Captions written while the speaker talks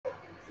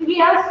He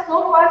has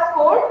so far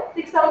scored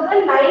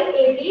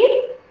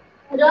 6,980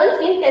 runs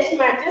in test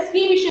matches.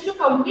 He wishes to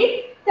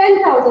complete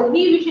 10,000.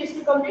 He wishes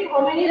to complete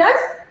how many runs?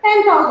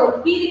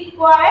 10,000. He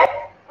required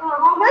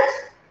how much?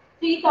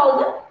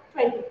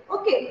 3,020.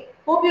 Okay.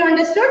 Hope you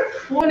understood.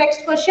 Move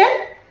next question.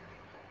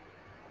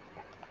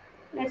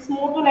 Let's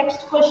move to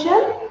next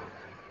question.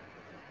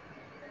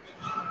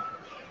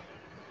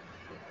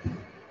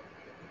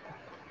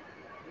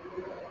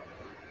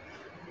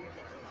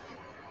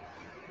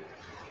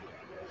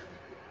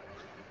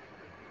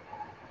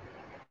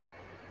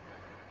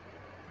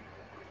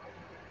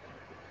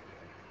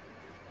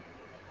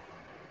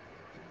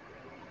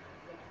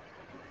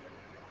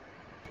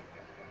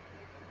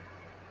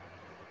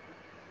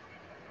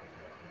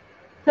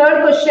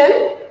 Third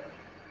question.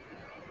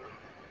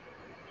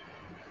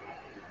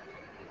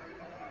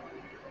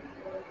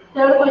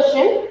 Third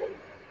question.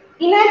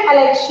 In an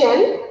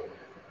election,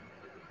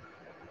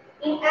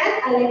 in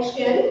an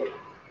election,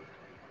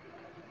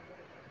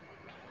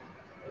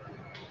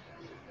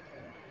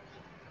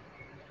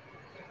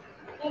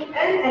 in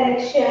an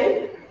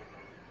election,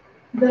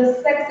 the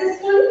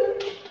successful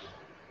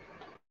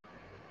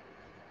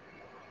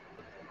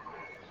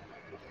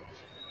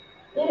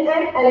in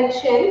an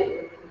election,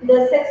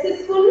 the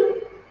successful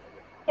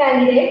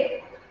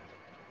candidate,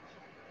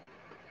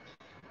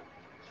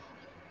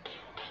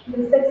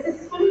 the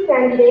successful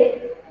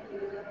candidate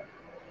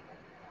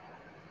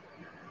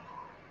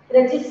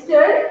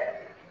registered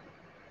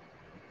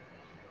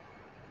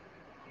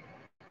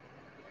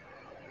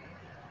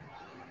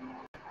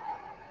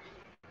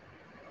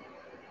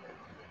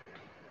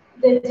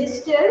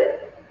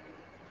registered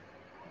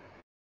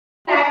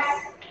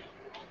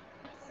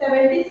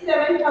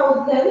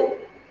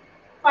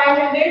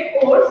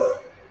 77,500 votes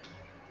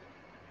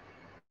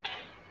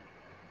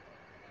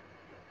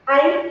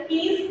and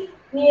his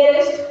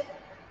nearest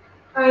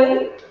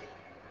and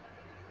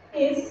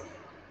his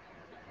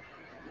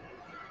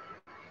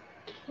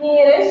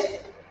nearest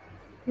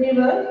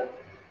river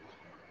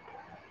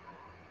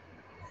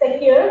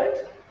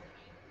secured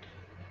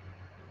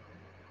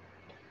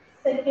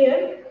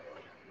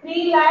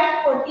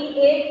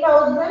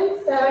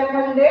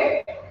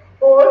 3,48,700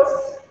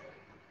 votes.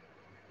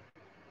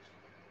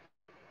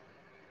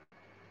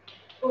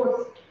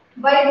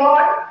 By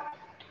what?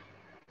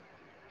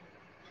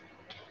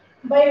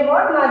 By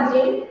what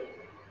margin?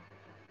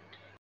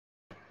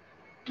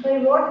 By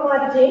what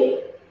margin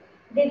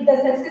did the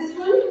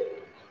successful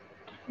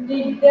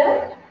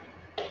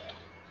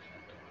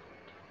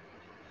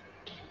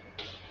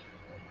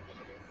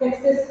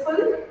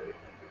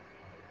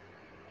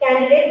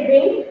candidate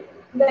win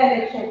the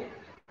election?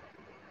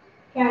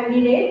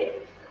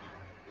 Candidate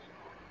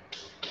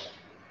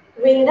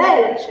win the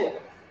election.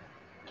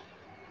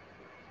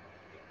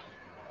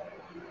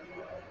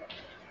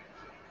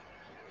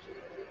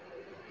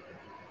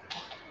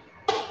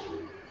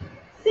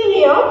 See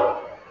here,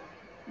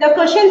 the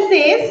question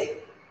says,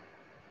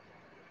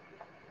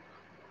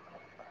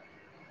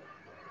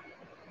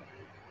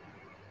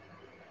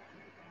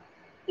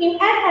 in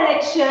an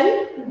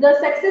election, the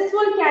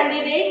successful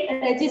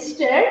candidate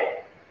registered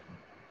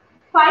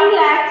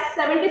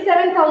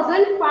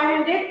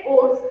 5,77,500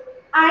 votes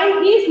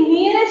and his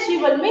nearest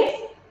rival means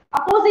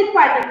opposite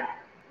party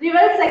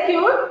rival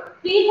secured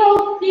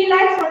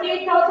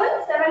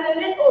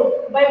 3,48,700 votes.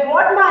 By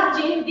what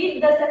margin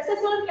did the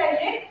successful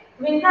candidate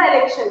win the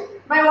election?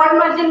 By what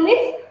margin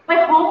means by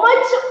how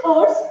much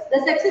votes the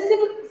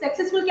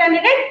successful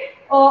candidate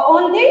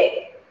won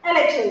the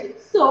election.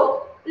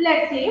 So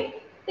let's see.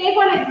 Take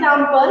one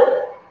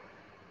example.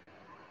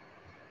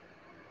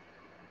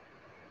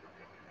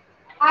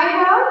 I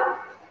have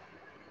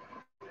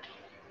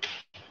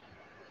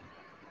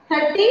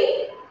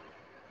 30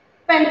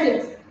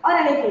 pencils or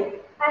anything.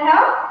 I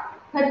have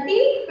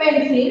 30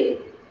 pencils.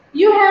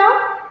 You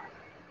have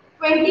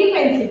 20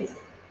 pencils.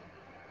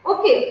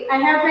 Okay, I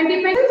have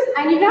 20 pencils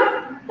and you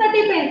have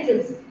 30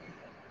 pencils.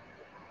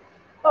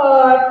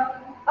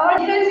 Our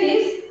difference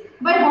is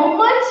by how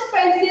much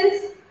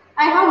pencils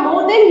I have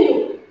more than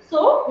you.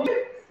 So we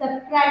should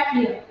subtract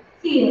here.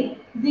 See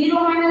here.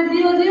 0 minus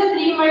 0, 0,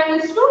 3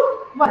 minus 2,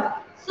 1.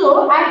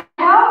 So I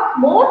have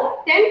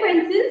more 10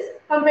 pencils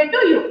compared to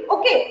you.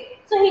 Okay.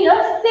 So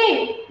here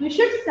same. We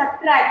should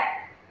subtract.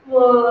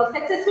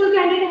 Successful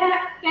candidate have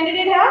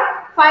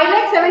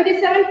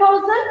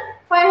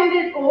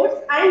 5,77,500 votes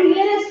and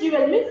nearest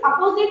rival means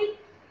opposite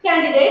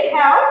candidate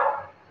have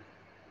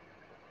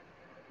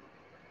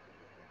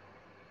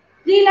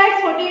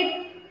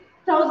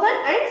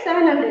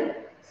 3,48,700.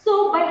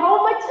 So by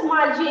how much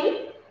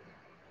margin?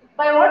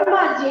 By what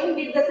margin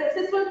did the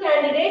successful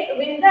candidate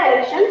win the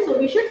election? So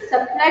we should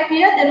subtract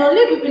here. Then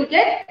only we will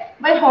get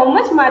by how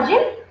much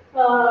margin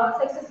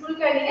successful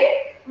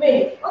candidate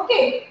win.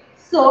 Okay.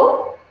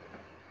 So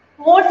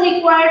votes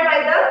required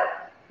by the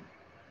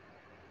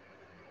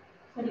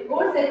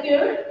votes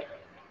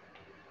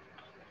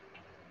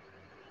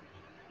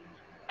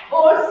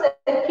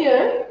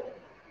secured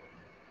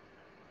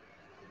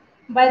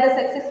by the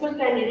successful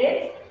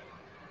candidate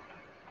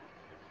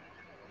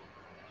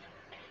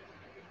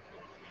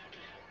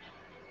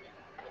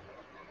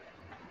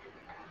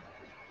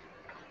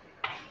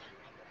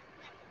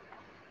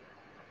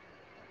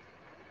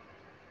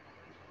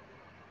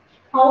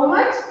How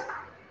much?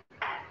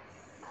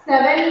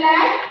 7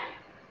 lakh,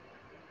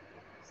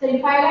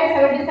 sorry,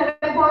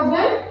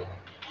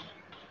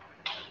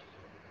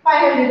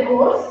 5,77,500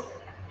 votes.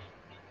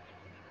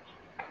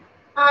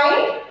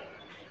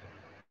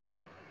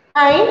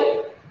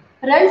 I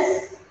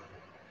runs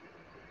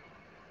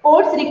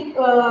oats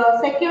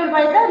secured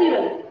by the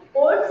river.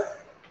 Oats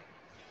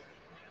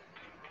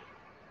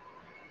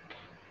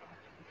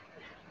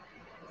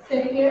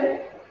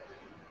secured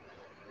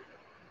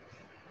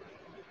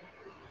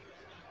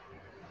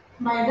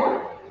by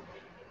the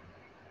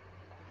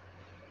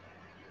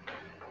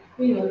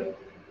river.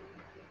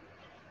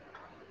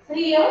 So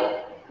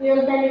here we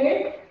will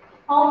calculate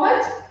how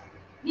much?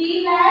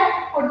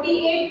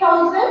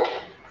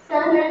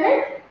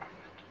 3,48,700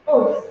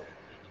 oats.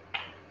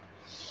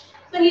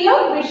 So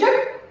here we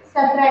should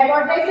subtract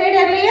what I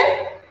said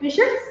earlier. We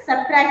should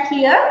subtract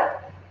here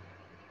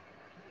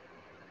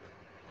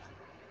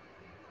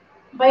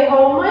by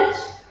how much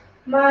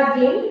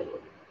margin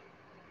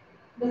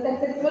the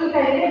successful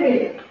candidate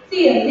will.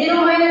 See here,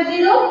 0 minus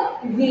 0,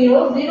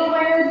 0, 0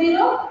 minus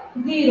 0,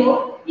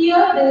 0.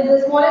 Here there is the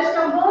smallest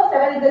number,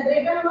 7 is the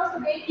greater number, so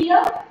take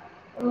here.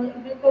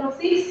 It becomes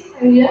 6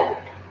 and here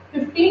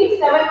 15,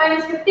 7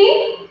 minus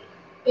 15,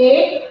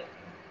 8.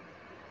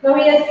 Now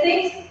here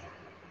 6.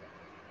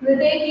 We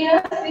take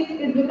here 6,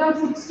 it becomes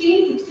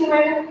 16, 16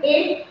 minus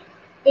 8,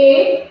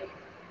 8,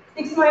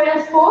 6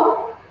 minus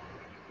 4,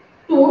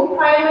 2, 5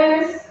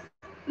 minus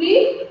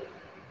 3,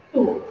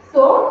 2.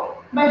 So,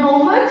 by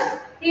how much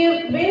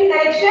we win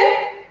election?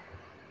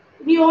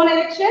 We won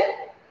election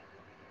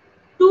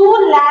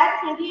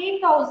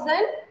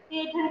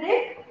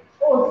 2,28,800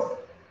 votes.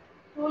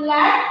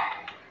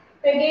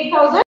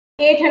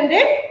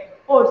 2,28,800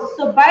 votes.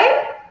 So,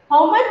 by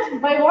how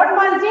much? By what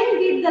margin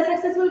did the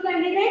successful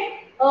candidate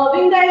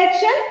win the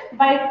election?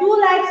 By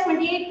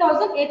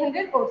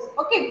 2,28,800 votes.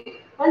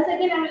 Okay. Once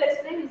again, I will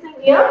explain. Listen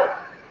here.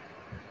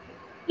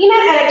 In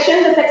an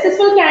election, the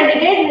successful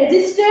candidate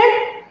registered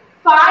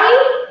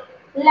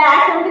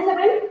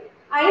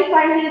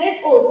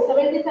 5,77,500 votes,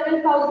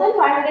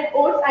 77,500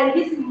 votes, and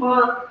his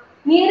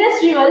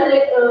nearest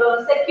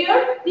rival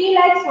secured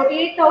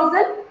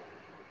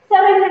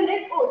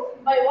 3,48,700 votes.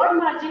 By what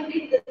margin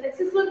did the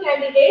successful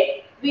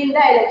candidate win the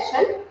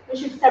election? We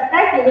should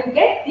subtract, we will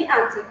get the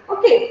answer.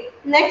 Okay.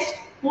 Next,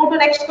 move to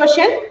next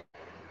question.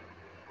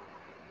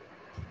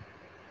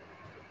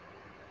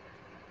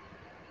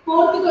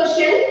 Fourth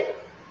question.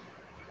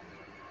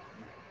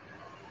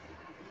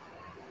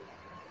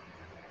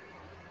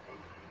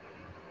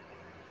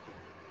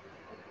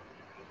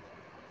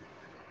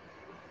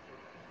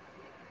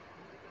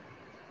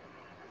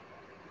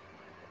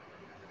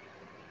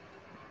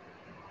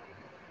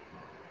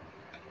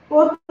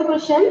 Fourth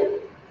question.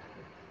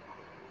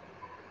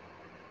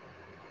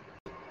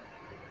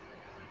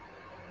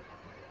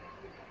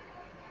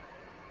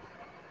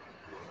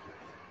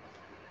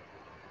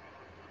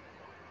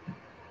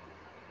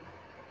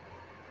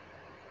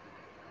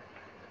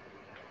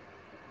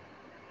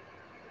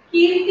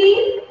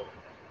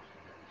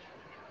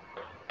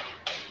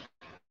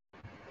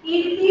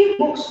 Kirti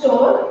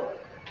bookstore.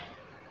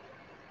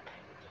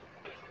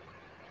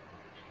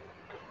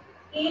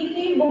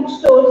 Kirti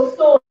bookstore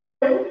sold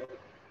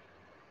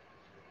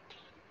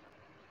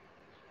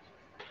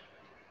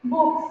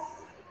books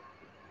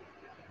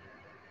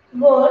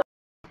worth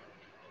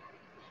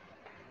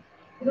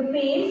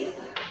rupees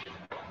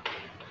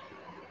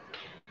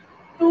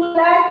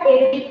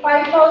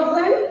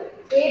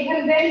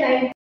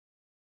 2,85,890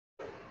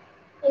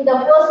 in the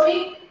first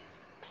week.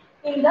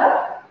 In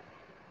the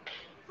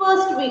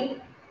first week.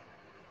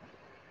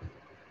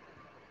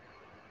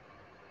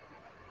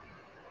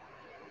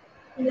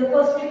 In the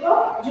first week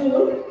of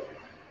June.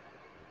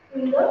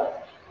 In the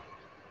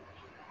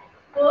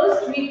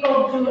first week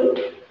of June.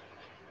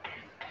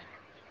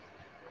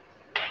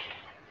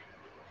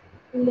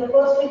 In the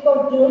first week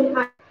of June,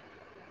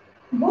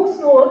 books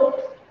worth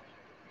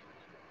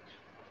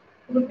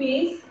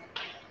rupees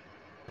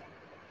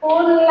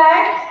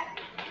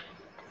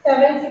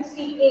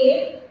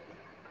 4,768,000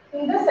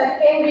 in the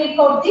second week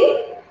of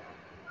the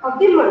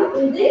month.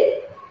 In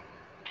the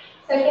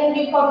second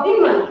week of the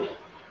month.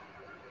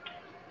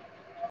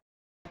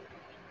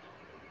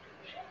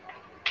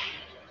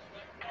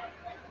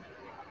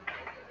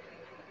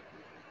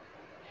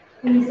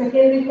 In the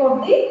second week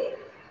of the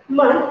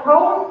month,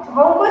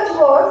 how much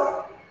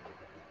was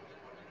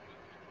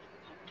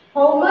the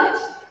sale? How much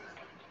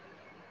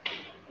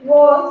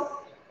was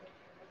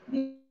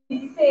the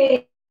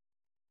sale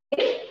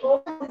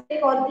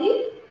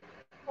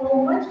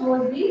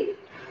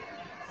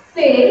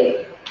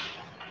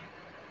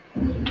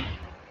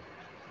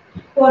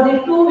for the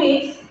 2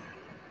 weeks?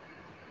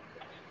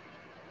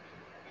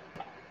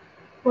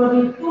 For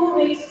the 2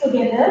 weeks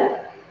together.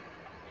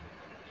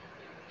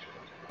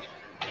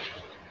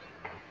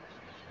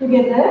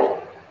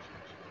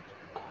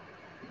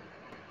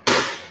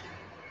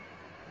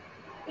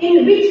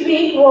 In which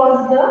week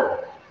was the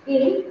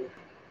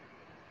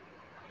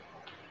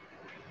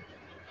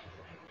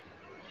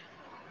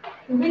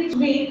which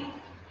week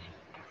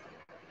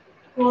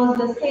was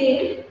the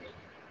sale?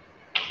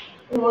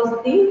 Was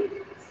the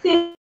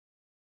sale?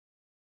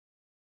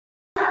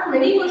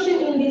 Many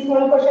questions in this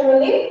one question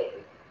only.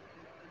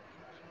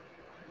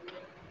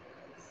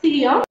 See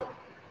here.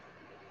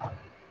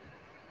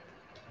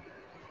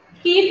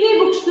 KP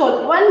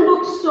bookstore. One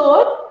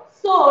bookstore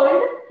sold.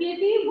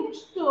 KP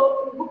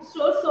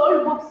bookstore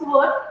sold books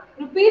worth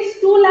rupees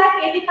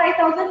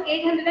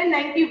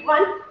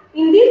 2,85,891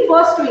 in the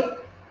first week.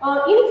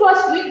 In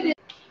first week, they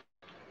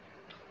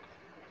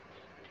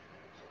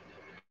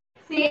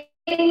say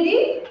in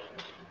the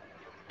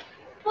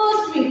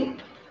first week.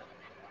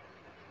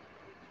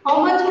 How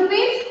much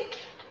rupees?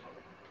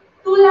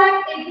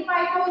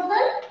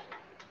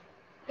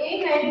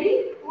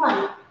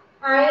 2,85,891.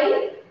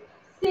 And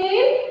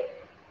sale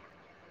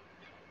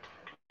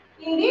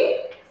in the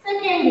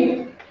second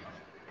week.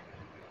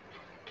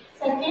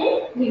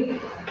 Second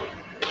week.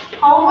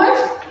 How much?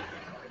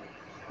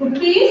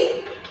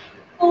 Rupees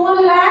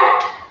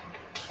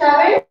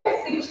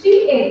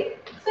 4,768.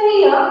 So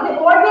here,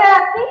 what they are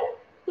asking?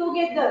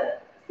 Together.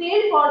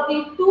 Sale for the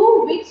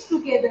 2 weeks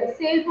together.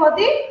 Sale for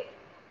the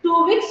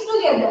 2 weeks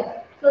together.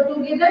 So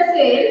together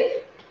sale.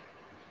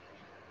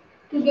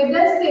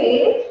 Together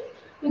sale.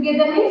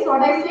 Together means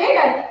what I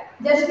said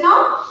just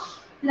now.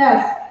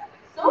 Plus.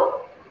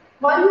 So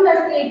 1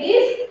 plus 8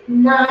 is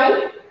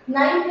 9.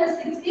 9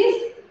 plus 6 is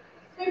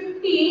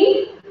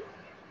 15.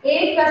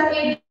 8 plus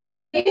 8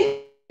 is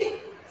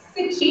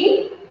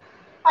 16.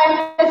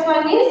 5 plus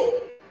 1 is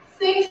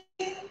 6.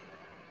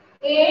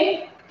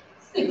 8,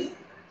 6.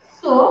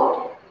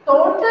 So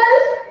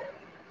total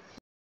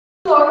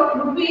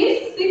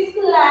rupees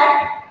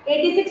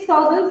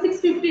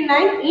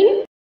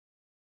 6,86,659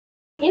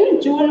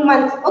 in June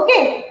month.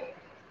 Okay.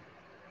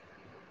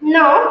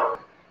 Now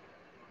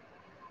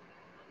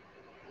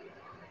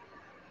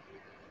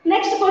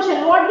next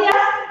question. What they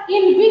ask?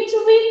 In which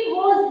week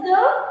was the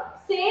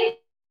sale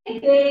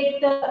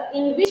greater?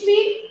 In which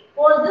week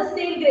was the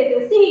sale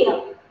greater? See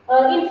here.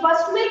 In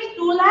first week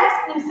 2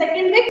 lakhs. In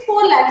second week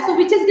 4 lakhs. So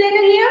which is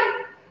greater here?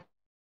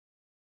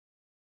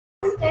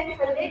 10,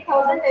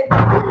 100,000,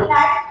 10,000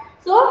 lakh.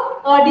 So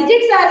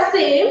digits are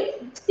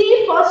same.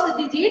 See first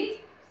digit.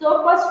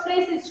 So first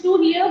place is 2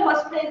 here.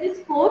 First place is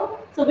 4.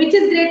 So which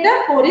is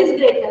greater? 4 is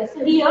greater.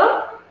 So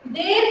here,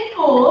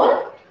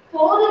 therefore,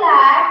 4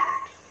 lakhs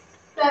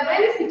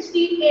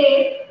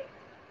 768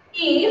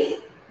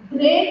 is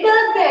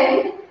greater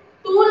than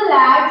 2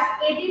 lakhs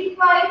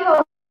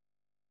 85,000.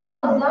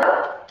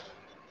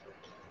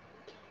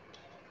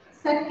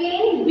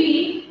 Second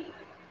week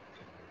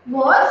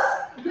was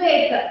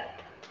greater.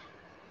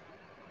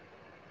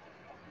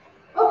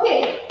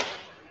 Okay.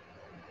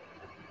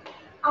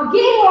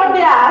 Again, what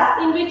they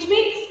ask, in which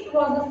weeks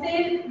was the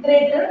sale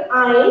greater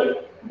and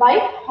by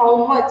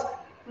how much?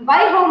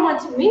 By how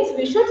much means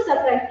we should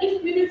subtract.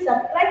 If we will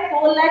subtract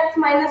 4 lakhs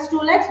minus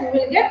 2 lakhs, we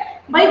will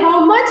get by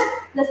how much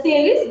the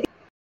sale is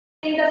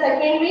in the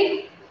second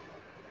week.